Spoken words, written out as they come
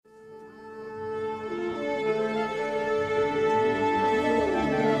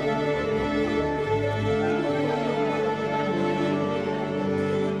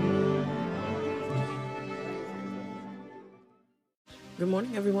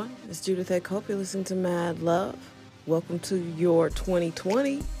morning, everyone. It's Judith A. Cope. You're listening to Mad Love. Welcome to your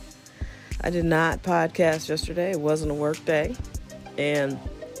 2020. I did not podcast yesterday. It wasn't a work day. And,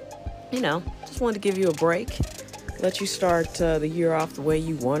 just wanted to give you a break. Let you start the year off the way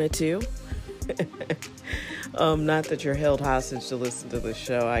you wanted to. Not that you're held hostage to listen to this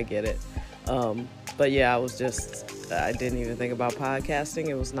show. I get it. But yeah, I didn't even think about podcasting.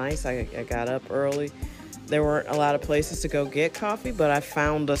 It was nice. I got up early. There weren't a lot of places to go get coffee, but I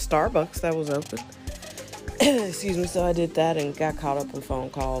found a Starbucks that was open. Excuse me. So I did that and got caught up in phone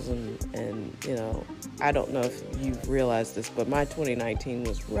calls and I don't know if you've realized this, but my 2019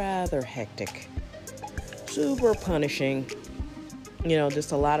 was rather hectic. Super punishing.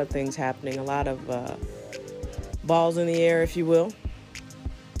 Just a lot of things happening, a lot of balls in the air, if you will.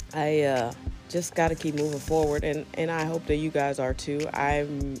 I just got to keep moving forward, and I hope that you guys are too.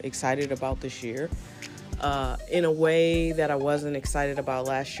 I'm excited about this year. In a way that I wasn't excited about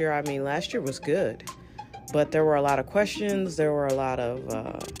last year. I mean, last year was good, but there were a lot of questions. There were a lot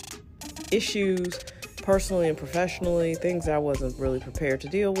of issues, personally and professionally, things I wasn't really prepared to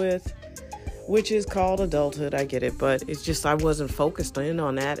deal with, which is called adulthood. I get it, but it's just I wasn't focused in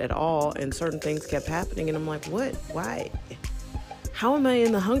on that at all, and certain things kept happening, and I'm like, what? Why? How am I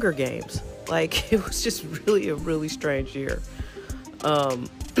in the Hunger Games? Like, it was just really a really strange year.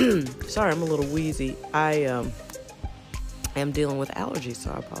 Sorry, I'm a little wheezy. I am dealing with allergies,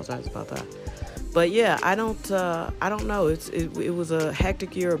 so I apologize about that. But yeah, I don't know. It was a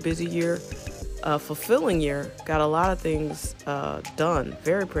hectic year, a busy year, a fulfilling year. Got a lot of things done,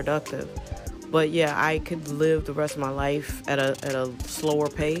 very productive. But yeah, I could live the rest of my life at a slower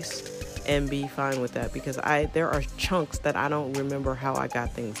pace and be fine with that, because there are chunks that I don't remember how I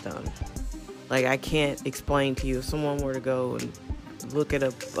got things done. Like, I can't explain to you. If someone were to go and look at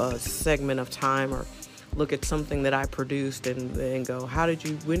a segment of time or look at something that I produced and go,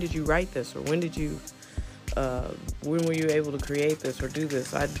 when did you write this? Or when were you able to create this or do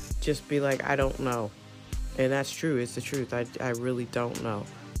this? I'd just be like, I don't know. And that's true. It's the truth. I really don't know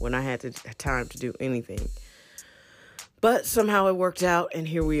when I had time to do anything. But somehow it worked out, and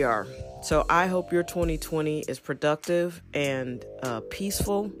here we are. So I hope your 2020 is productive and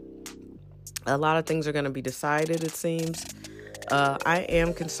peaceful. A lot of things are going to be decided, it seems. I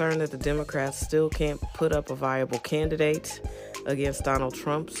am concerned that the Democrats still can't put up a viable candidate against Donald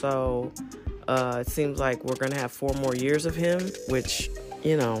Trump. So it seems like we're going to have 4 more years of him, which,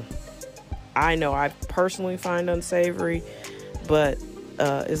 I personally find unsavory. But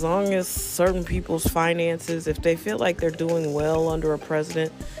as long as certain people's finances, if they feel like they're doing well under a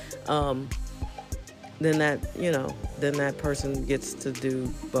president, then that person gets to do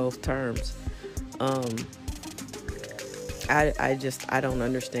both terms. I don't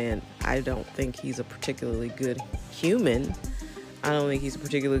understand. I don't think he's a particularly good human. I don't think he's a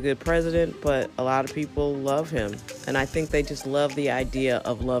particularly good president, but a lot of people love him. And I think they just love the idea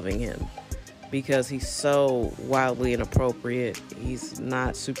of loving him because he's so wildly inappropriate. He's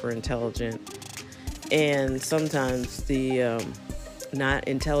not super intelligent. And sometimes the not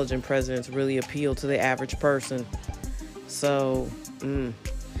intelligent presidents really appeal to the average person. So,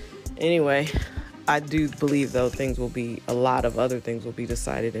 anyway, I do believe, though, a lot of other things will be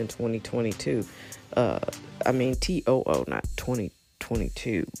decided in 2022. TOO, not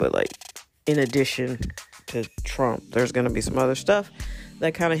 2022, but like in addition to Trump, there's going to be some other stuff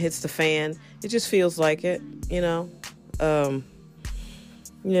that kind of hits the fan. It just feels like it,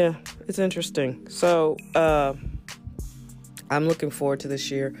 yeah, it's interesting. So, I'm looking forward to this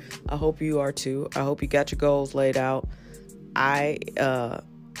year. I hope you are too. I hope you got your goals laid out. I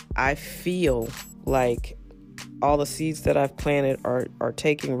feel like all the seeds that I've planted are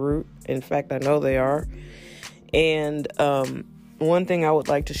taking root. In fact, I know they are. And one thing I would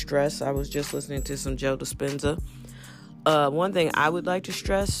like to stress, I was just listening to some Joe Dispenza. One thing I would like to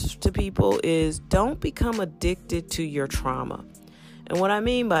stress to people is don't become addicted to your trauma. And what I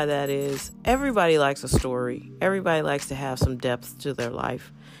mean by that is everybody likes a story. Everybody likes to have some depth to their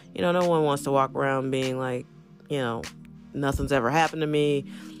life. No one wants to walk around being like, nothing's ever happened to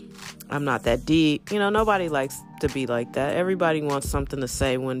me. I'm not that deep. Nobody likes to be like that. Everybody wants something to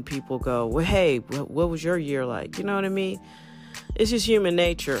say when people go, well, hey, what was your year like? You know what I mean? It's just human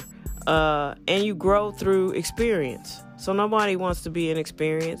nature. And you grow through experience. So nobody wants to be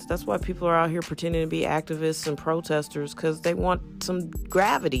inexperienced. That's why people are out here pretending to be activists and protesters, because they want some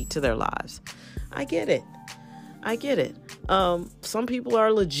gravity to their lives. I get it. Some people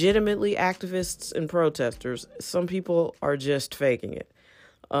are legitimately activists and protesters. Some people are just faking it.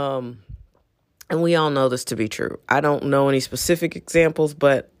 And we all know this to be true. I don't know any specific examples,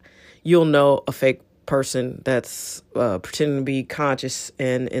 but you'll know a fake person that's pretending to be conscious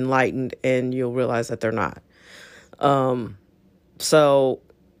and enlightened, and you'll realize that they're not. So,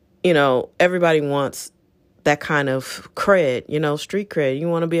 everybody wants that kind of cred, street cred. You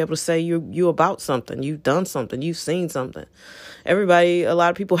want to be able to say you about something, you've done something, you've seen something. A lot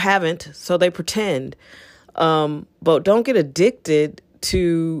of people haven't, so they pretend. But don't get addicted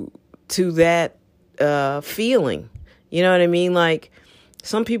to that feeling. You know what I mean? Like,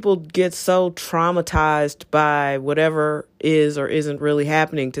 some people get so traumatized by whatever is or isn't really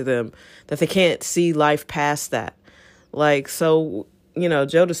happening to them that they can't see life past that. Like, so,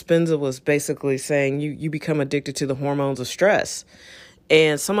 Joe Dispenza was basically saying you become addicted to the hormones of stress.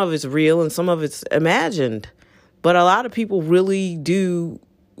 And some of it's real and some of it's imagined. But a lot of people really do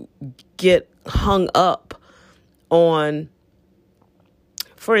get hung up on,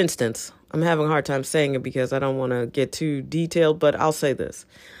 for instance, I'm having a hard time saying it because I don't want to get too detailed, but I'll say this.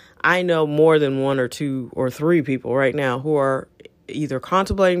 I know more than 1 or 2 or 3 people right now who are either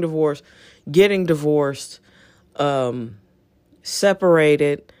contemplating divorce, getting divorced,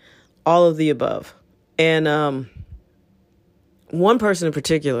 separated, all of the above. And one person in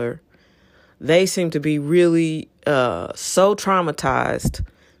particular, they seem to be really so traumatized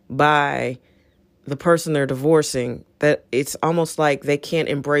by the person they're divorcing that it's almost like they can't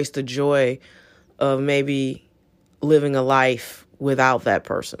embrace the joy of maybe living a life without that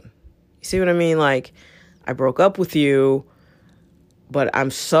person. You see what I mean? Like, I broke up with you, but I'm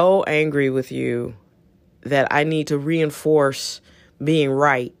so angry with you that I need to reinforce being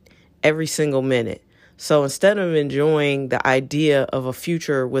right every single minute. So instead of enjoying the idea of a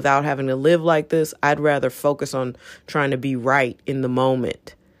future without having to live like this, I'd rather focus on trying to be right in the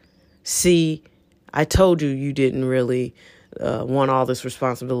moment. See, I told you didn't really want all this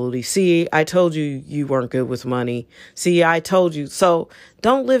responsibility. See, I told you weren't good with money. See, I told you. So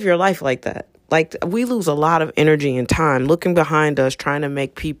don't live your life like that. Like, we lose a lot of energy and time looking behind us, trying to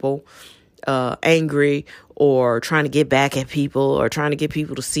make people angry, or trying to get back at people, or trying to get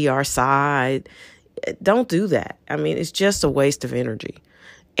people to see our side. Don't do that. I mean, it's just a waste of energy,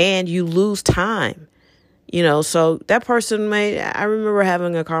 and you lose time. So that person I remember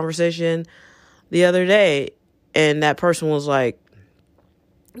having a conversation the other day, and that person was like,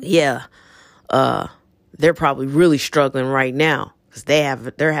 yeah, they're probably really struggling right now because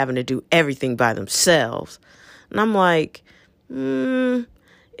they're having to do everything by themselves. And I'm like,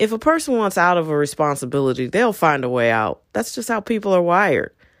 if a person wants out of a responsibility, they'll find a way out. That's just how people are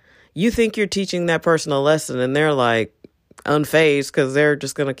wired. You think you're teaching that person a lesson, and they're like unfazed because they're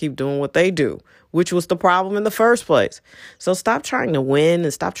just going to keep doing what they do, which was the problem in the first place. So stop trying to win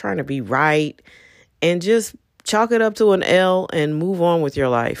and stop trying to be right, and just chalk it up to an L and move on with your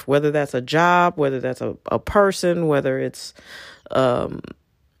life, whether that's a job, whether that's a person, whether it's,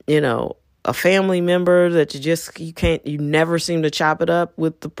 a family member that you never seem to chop it up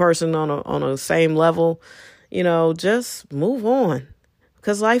with the person on a same level. Just move on,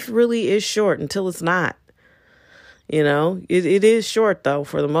 because life really is short until it's not. It is short, though,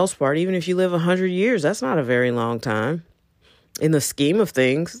 for the most part. Even if you live 100 years, that's not a very long time. In the scheme of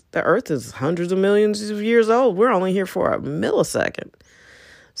things, the earth is hundreds of millions of years old. We're only here for a millisecond.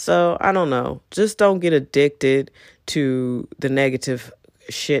 So I don't know. Just don't get addicted to the negative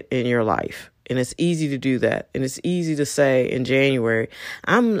shit in your life. And it's easy to do that. And it's easy to say in January,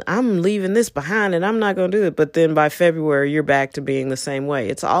 I'm leaving this behind and I'm not going to do it. But then by February, you're back to being the same way.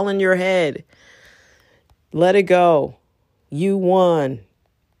 It's all in your head. Let it go. You won.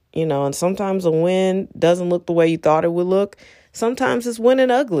 And sometimes a win doesn't look the way you thought it would look. Sometimes it's winning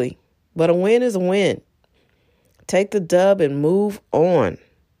ugly, but a win is a win. Take the dub and move on.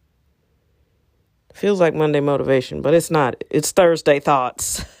 Feels like Monday motivation, but it's not. It's Thursday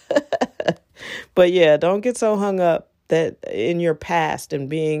thoughts. But yeah, don't get so hung up that in your past and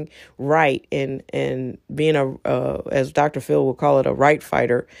being right and being as Dr. Phil would call it, a right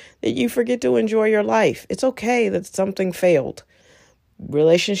fighter, that you forget to enjoy your life. It's okay that something failed.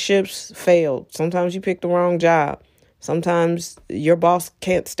 Relationships failed. Sometimes you picked the wrong job. Sometimes your boss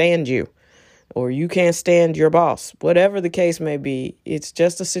can't stand you, or you can't stand your boss. Whatever the case may be, it's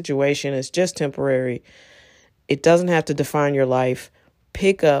just a situation. It's just temporary. It doesn't have to define your life.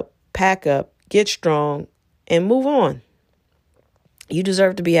 Pick up, pack up, get strong, and move on. You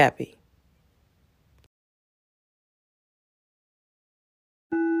deserve to be happy.